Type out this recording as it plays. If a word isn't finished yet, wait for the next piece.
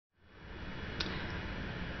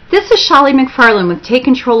This is Shallie McFarland with Take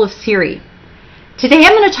Control of Siri. Today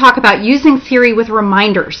I'm going to talk about using Siri with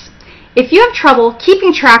reminders. If you have trouble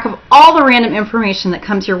keeping track of all the random information that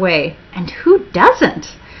comes your way, and who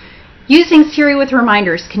doesn't? Using Siri with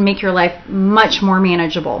reminders can make your life much more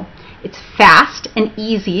manageable. It's fast and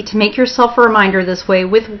easy to make yourself a reminder this way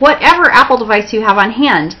with whatever Apple device you have on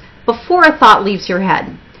hand before a thought leaves your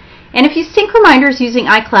head. And if you sync reminders using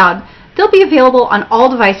iCloud, they'll be available on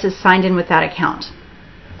all devices signed in with that account.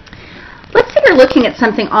 Let's say you're looking at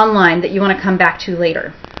something online that you want to come back to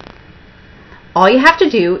later. All you have to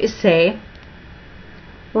do is say,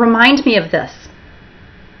 "Remind me of this."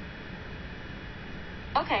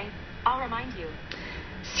 Okay, I'll remind you.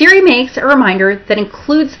 Siri makes a reminder that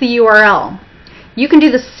includes the URL. You can do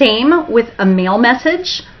the same with a mail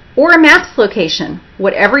message or a maps location.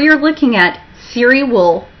 Whatever you're looking at, Siri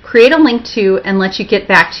will create a link to and let you get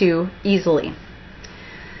back to easily.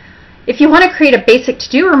 If you want to create a basic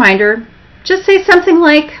to-do reminder, just say something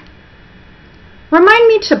like, "Remind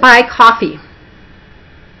me to buy coffee."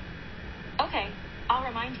 Okay, I'll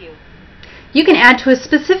remind you. You can add to a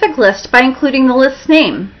specific list by including the list's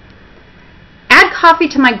name. Add coffee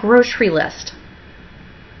to my grocery list.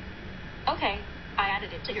 Okay, I added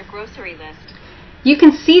it to your grocery list. You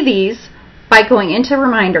can see these by going into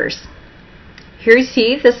reminders. Here you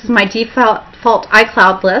see this is my default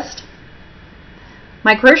iCloud list.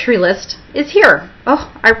 My grocery list is here. Oh,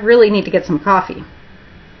 I really need to get some coffee.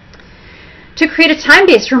 To create a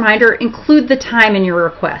time-based reminder, include the time in your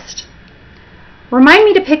request. Remind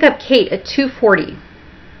me to pick up Kate at 2:40.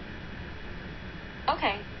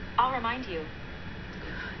 Okay, I'll remind you.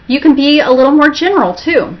 You can be a little more general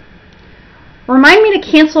too. Remind me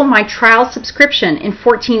to cancel my trial subscription in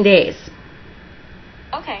 14 days.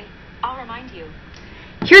 Okay, I'll remind you.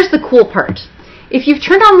 Here's the cool part. If you've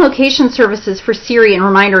turned on location services for Siri and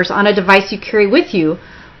reminders on a device you carry with you,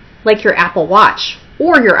 like your Apple Watch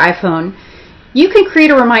or your iPhone, you can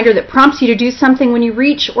create a reminder that prompts you to do something when you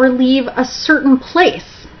reach or leave a certain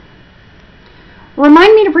place.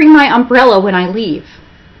 Remind me to bring my umbrella when I leave.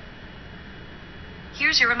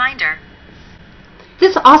 Here's your reminder.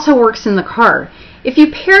 This also works in the car. If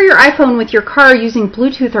you pair your iPhone with your car using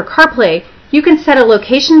Bluetooth or CarPlay, you can set a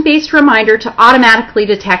location-based reminder to automatically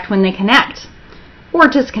detect when they connect or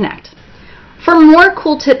disconnect. For more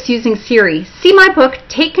cool tips using Siri, see my book,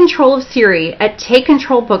 Take Control of Siri, at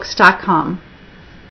takecontrolbooks.com.